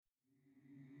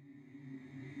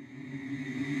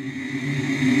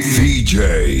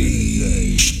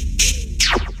DJ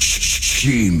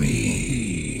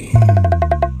Shimi.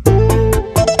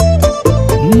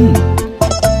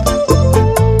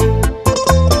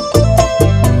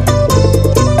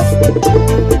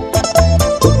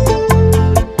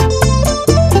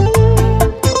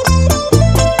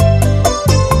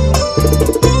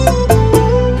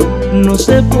 No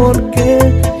sé por qué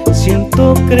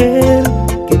siento creer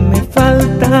que me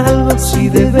falta algo, si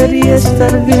debería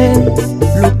estar bien.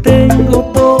 Lo tengo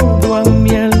todo a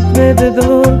mi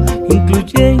alrededor,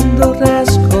 incluyendo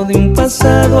rasgo de un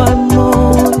pasado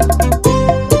amor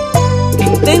que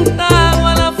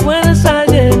intentaba a la fuerza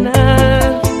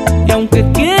llenar, y aunque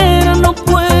quiera no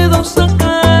puedo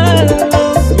sacarlo.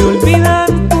 Y olvidar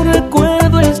tu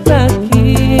recuerdo está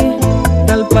aquí,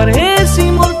 tal parece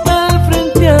inmortal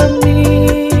frente a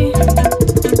mí.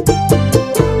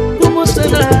 Cómo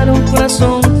sanar un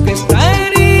corazón que está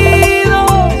herido,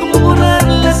 cómo borrar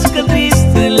la cicatriz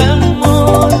del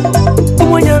amor,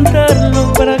 cómo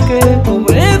llantarlo para que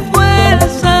cobre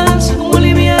fuerzas, cómo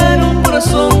aliviar un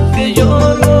corazón que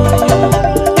lloró.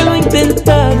 Que lo he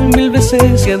intentado mil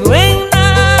veces, quedó en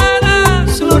nada,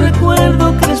 solo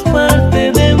recuerdo que eres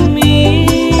parte de mí.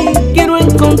 Quiero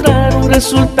encontrar un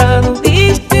resultado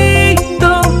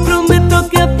distinto, prometo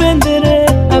que aprenderé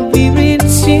a vivir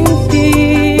sin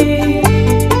ti,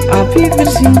 a vivir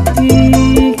sin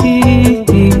ti,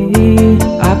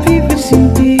 a vivir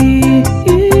sin ti,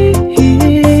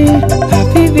 a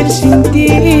vivir sin ti.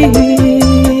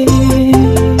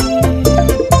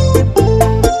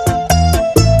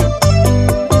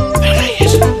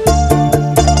 Reyes.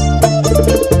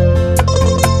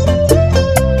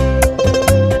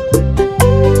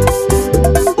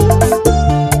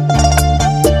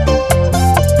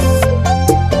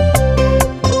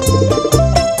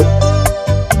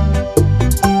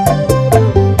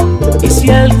 Y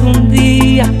si algún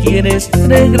día quieres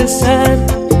regresar,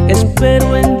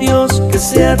 espero en Dios que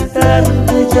sea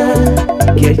tarde ya,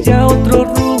 que haya otro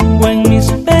rumbo en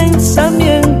mis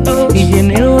pensamientos y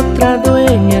llene otra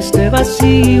dueña este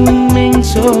vacío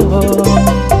inmenso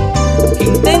que he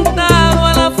intentado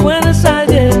a la fuerza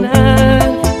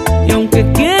llenar, y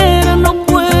aunque quiera no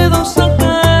puedo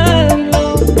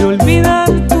sacarlo. Y olvidar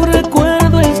tu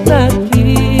recuerdo está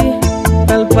aquí,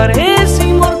 tal parece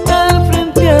inmortal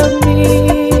frente a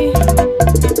mí.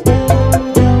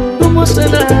 Cómo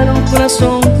sanar un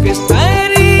corazón que está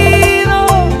herido,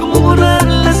 cómo borrar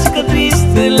la cicatriz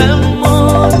del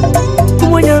amor,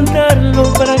 cómo llantarlo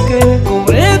para que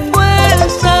cobre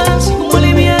fuerzas, cómo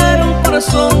aliviar un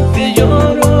corazón que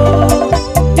lloró.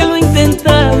 Ya lo he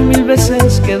intentado mil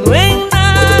veces, quedó en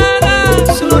nada,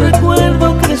 solo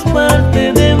recuerdo que eres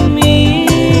parte de mí.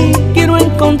 Quiero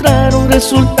encontrar un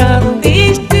resultado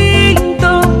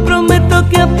distinto, prometo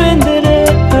que aprenderé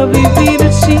a vivir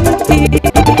sin ti.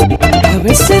 A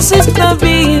veces esta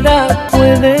vida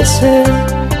puede ser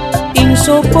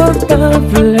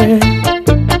insoportable,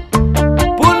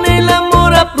 pone el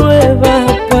amor a prueba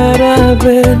para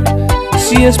ver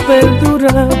si es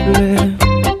perdurable.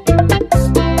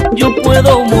 Yo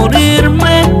puedo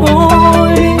morirme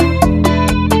hoy,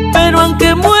 pero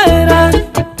aunque muera,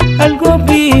 algo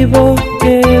vivo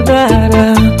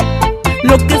quedará.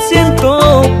 Lo que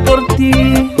siento por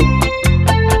ti,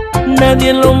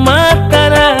 nadie lo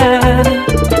matará.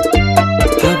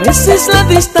 A veces la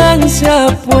distancia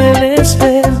puede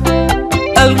ser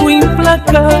algo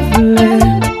implacable,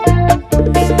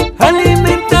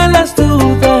 alimenta las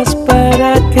dudas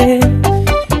para que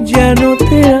ya no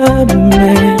te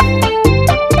ame.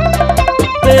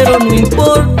 Pero no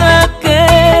importa que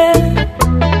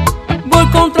voy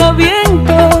contra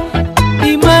viento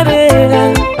y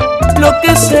marea, lo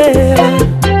que sea,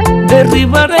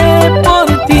 derribaré por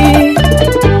ti.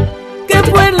 ¿Qué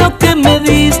fue lo que me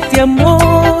diste,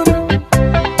 amor?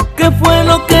 ¿Qué fue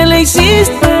lo que le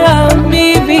hiciste a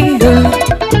mi vida?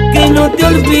 Que no te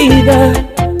olvida,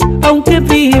 aunque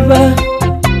viva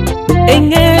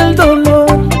en el dolor.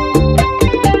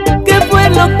 ¿Qué fue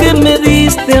lo que me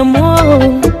diste, amor?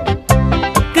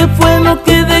 ¿Qué fue lo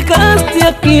que dejaste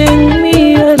aquí en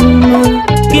mi alma?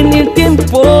 Que ni el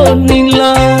tiempo ni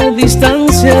la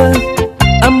distancia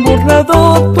han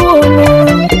borrado tu olor.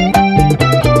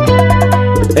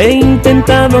 He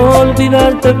intentado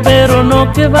olvidarte, pero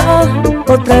no que va.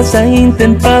 Otras han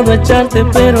intentado echarte,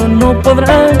 pero no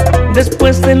podrán.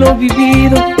 Después de lo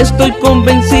vivido, estoy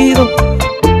convencido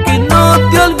que no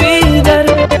te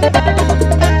olvidaré.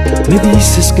 Me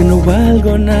dices que no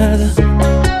valgo nada,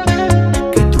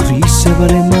 que tu risa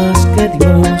vale más que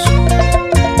Dios.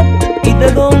 ¿Y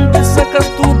de dónde sacas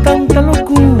tú tanta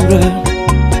locura?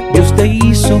 Dios te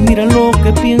hizo, mira lo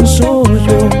que pienso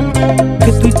yo,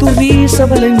 que tú y tu vida risa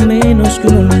vale menos que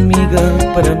una hormiga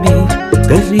para mí.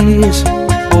 Te ríes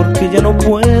porque ya no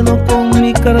puedo con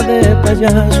mi cara de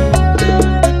payaso.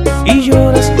 Y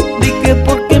lloras, di que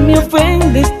por qué me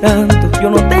ofendes tanto.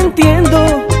 Yo no te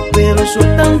entiendo, pero soy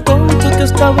tan tonto que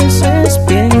hasta a veces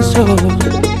pienso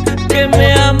que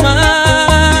me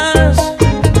amas.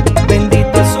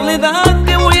 Bendita soledad,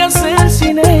 ¿qué voy a hacer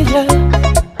sin ella?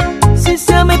 Si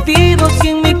se ha metido aquí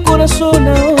en mi corazón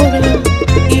ahora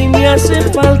y me hace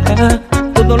falta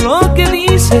todo lo que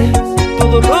dice,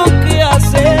 todo lo que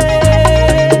hace.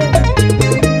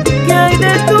 ¿Qué hay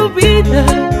de tu vida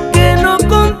que no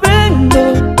comprendo?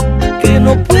 Que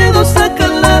no puedo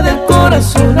sacarla del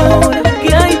corazón ahora.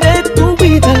 ¿Qué hay de tu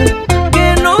vida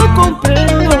que no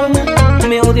comprendo?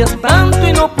 Me odias tanto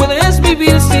y no puedes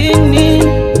vivir sin mí.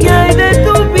 ¿Qué hay de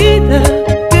tu vida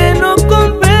que no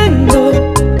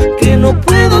comprendo? Que no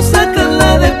puedo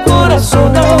sacarla del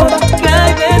corazón ahora. ¿Qué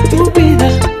hay de tu vida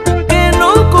que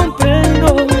no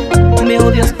comprendo? Me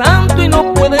odias tanto y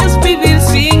no puedes vivir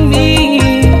sin mí.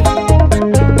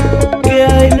 ¿Qué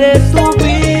hay de tu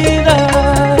vida?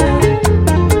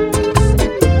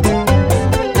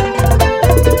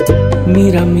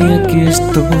 Mírame, aquí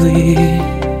estoy,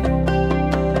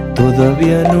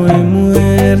 todavía no he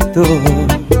muerto.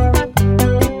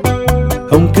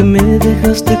 Aunque me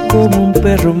dejaste como un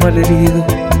perro malherido,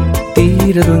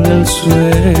 tirado en el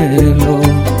suelo.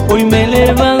 Hoy me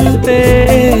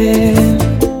levanté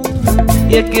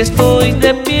y aquí estoy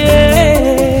de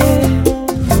pie,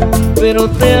 pero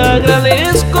te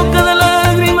agradezco cada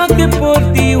lágrima que por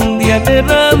ti un día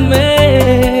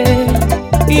derramé.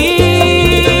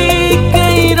 Y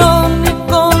qué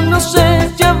irónico, no sé,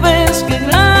 ya ves que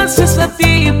gracias a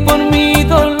ti por mi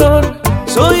dolor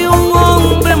soy un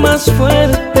hombre más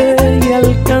fuerte y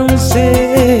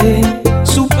alcancé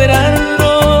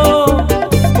superarlo,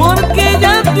 porque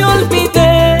ya te olvidé.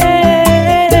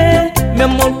 Mi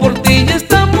amor por ti ya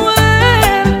está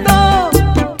muerto.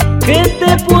 ¿Qué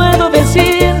te puedo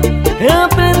decir? He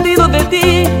aprendido de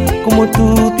ti como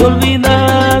tú te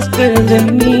olvidaste de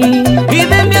mí. Y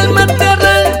de mi alma te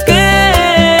arranqué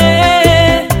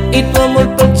y tu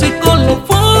amor tóxico lo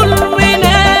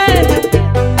fulminé.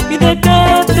 ¿Y de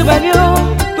qué te valió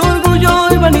tu orgullo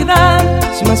y vanidad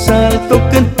si más alto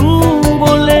que tú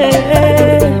volé?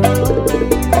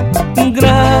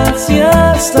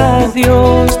 Gracias a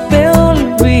Dios te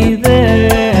olvidé.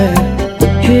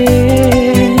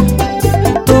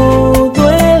 Todo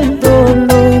el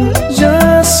dolor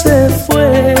ya se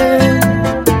fue.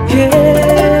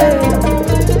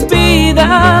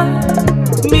 Vida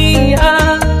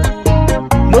mía,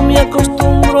 no me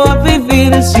acostumbro a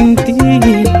vivir sin ti.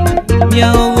 Me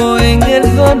ahogo en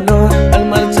el dolor al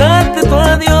marcharte tu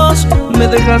adiós. Me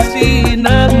dejas sin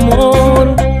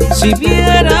amor. Si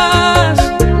vieras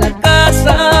la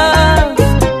casa,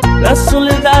 la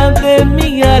soledad de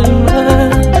mi alma,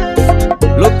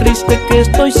 lo triste que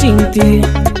estoy sin ti.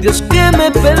 Dios que me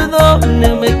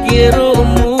perdone, me quiero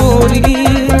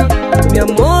morir. Mi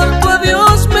amor, tu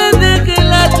adiós me deja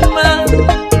el alma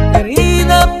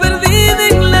herida, perdida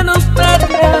en la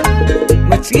nostalgia.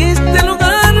 No existe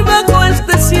lugar bajo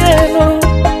este cielo.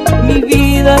 Mi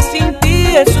vida sin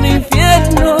ti es un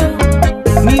infierno.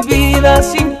 Mi vida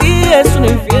sin ti es un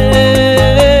infierno.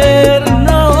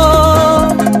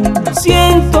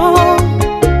 Siento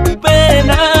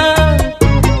pena,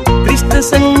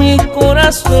 tristeza en mi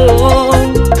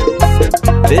corazón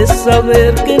de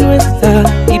saber que no está,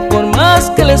 y por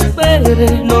más que le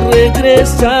espere no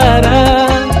regresará.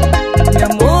 Mi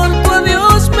amor, tu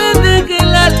adiós me deja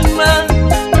el alma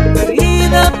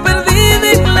herida,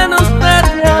 perdida en la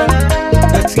nostalgia.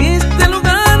 No existe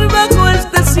lugar bajo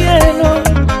este cielo.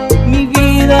 Mi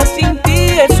vida sin ti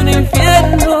es un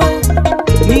infierno.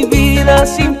 Mi vida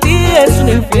sin ti es un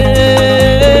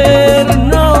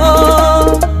infierno.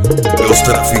 Los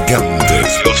traficantes.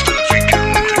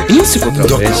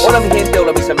 Hola mi gente,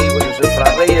 hola mis amigos, yo soy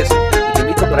Reyes y te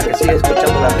invito para que sigas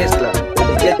escuchando la mezcla con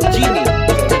el Jimmy,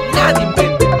 que nadie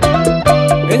inventa.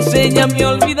 Enséñame a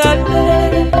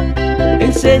olvidarte,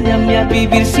 enséñame a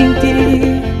vivir sin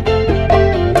ti.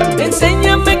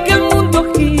 Enséñame que el mundo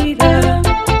gira,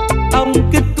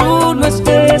 aunque tú no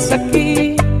estés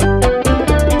aquí.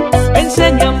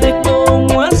 Enséñame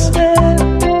cómo hacer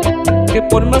que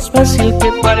por más fácil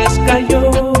que parezca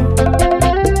yo,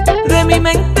 de mi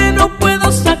mente no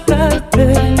puedo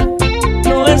sacarte.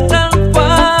 No es tan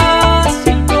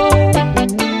fácil, no.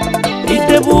 Y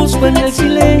te busco en el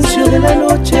silencio de la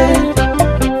noche.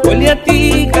 Huele a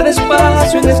ti cada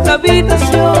espacio en esta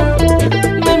habitación.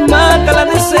 Me mata la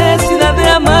necesidad de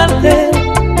amarte.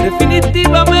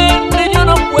 Definitivamente yo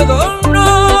no puedo,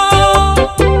 no.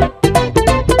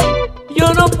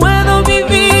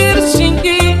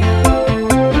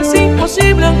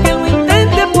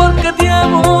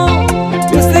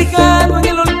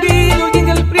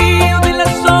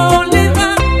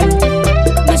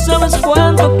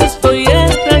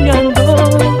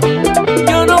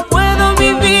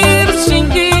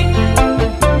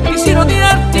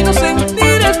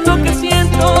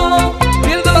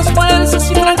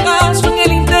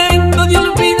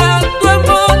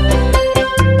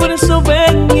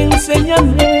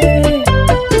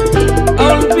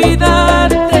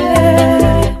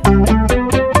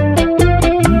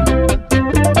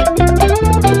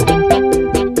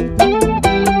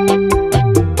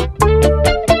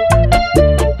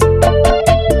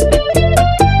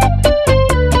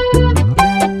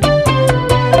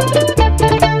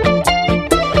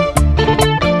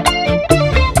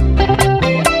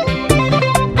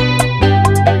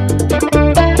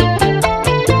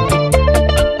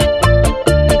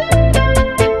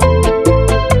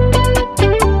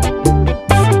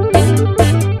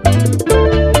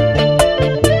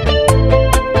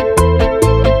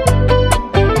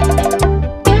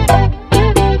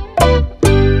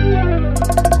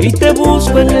 y te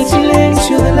busco en el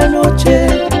silencio de la noche.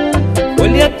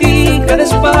 Huele a ti cada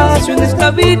espacio en esta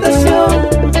habitación.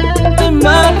 Me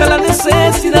mata la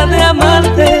necesidad de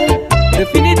amarte.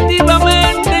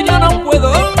 Definitivamente yo no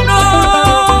puedo,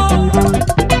 no.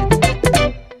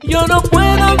 Yo no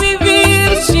puedo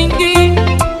vivir sin ti.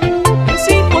 Es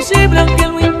imposible aunque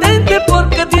lo intente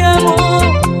porque te amo.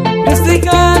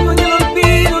 Castigado en el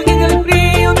olvido y en el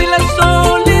frío de la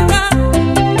soledad.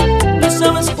 No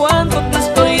sabes cuánto te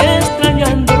estoy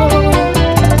extrañando.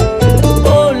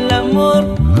 Hola amor,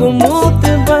 ¿cómo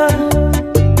te va?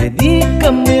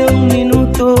 Dedícame un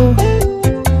minuto.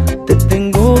 Te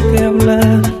tengo que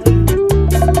hablar.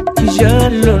 Y ya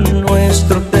lo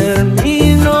nuestro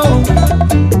terminó.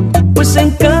 Pues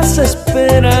en casa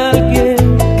espera alguien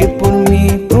que por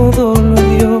mí todo lo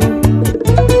dio.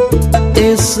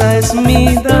 Esa es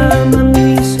mi dama,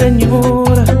 mi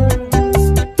señora,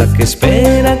 la que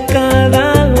espera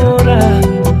cada hora,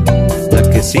 la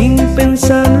que sin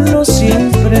pensarlo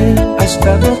siempre ha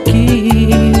estado aquí.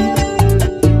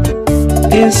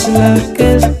 Es la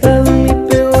que está en mi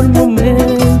peor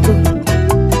momento,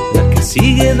 la que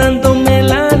sigue dándome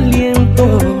el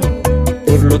aliento.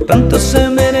 Por lo tanto se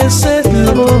merece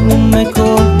lo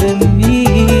mejor de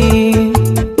mí.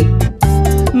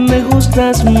 Me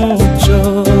gustas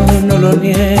mucho, no lo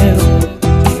niego,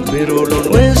 pero lo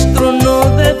nuestro no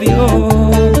debió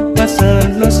pasar,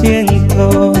 lo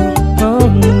siento, oh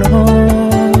no.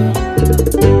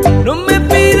 No me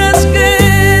pidas que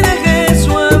deje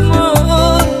su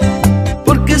amor,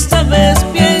 porque esta vez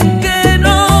bien que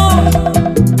no.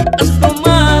 Has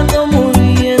tomado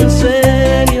muy en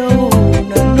serio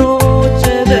una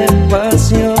noche de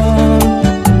pasión.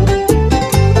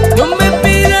 No me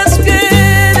pidas que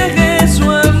deje su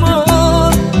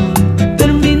amor,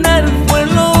 terminar fue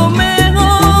lo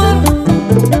mejor.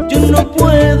 Yo no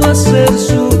puedo hacer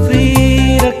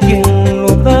sufrir a quien lo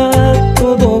da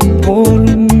todo por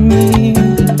mí.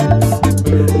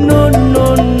 No,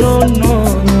 no, no, no, no.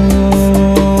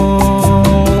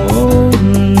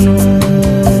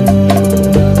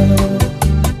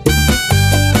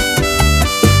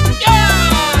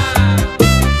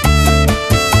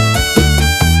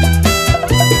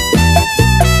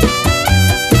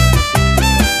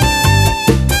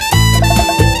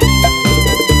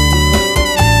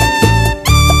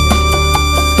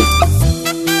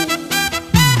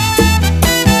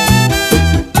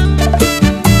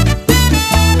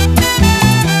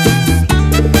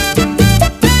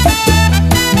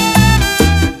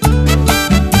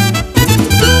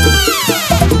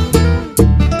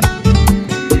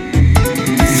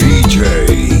 DJ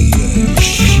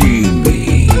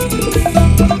Shimi.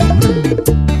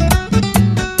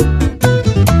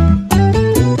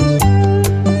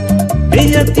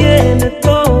 Ella tiene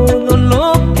todo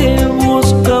lo que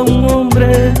busca un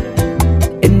hombre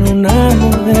en una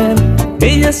mujer.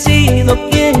 Ella ha sido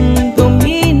quien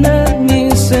domina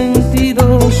mis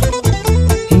sentidos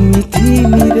y mi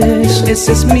timidez.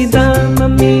 Esa es mi dama,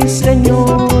 mi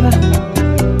señora,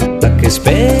 la que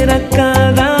espera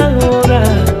cada hora,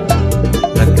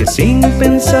 la que sin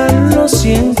pensarlo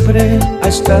siempre ha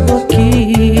estado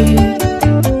aquí.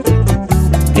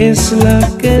 Es la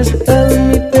que está en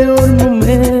mi peor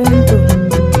momento,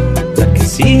 la que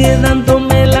sigue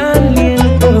dándome el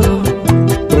aliento.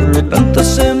 Por lo tanto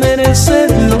se merece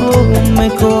lo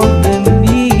mejor de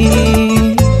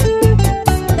mí.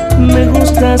 Me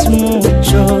gustas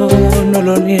mucho, no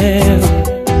lo niego,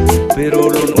 pero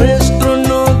lo nuestro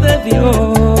no debió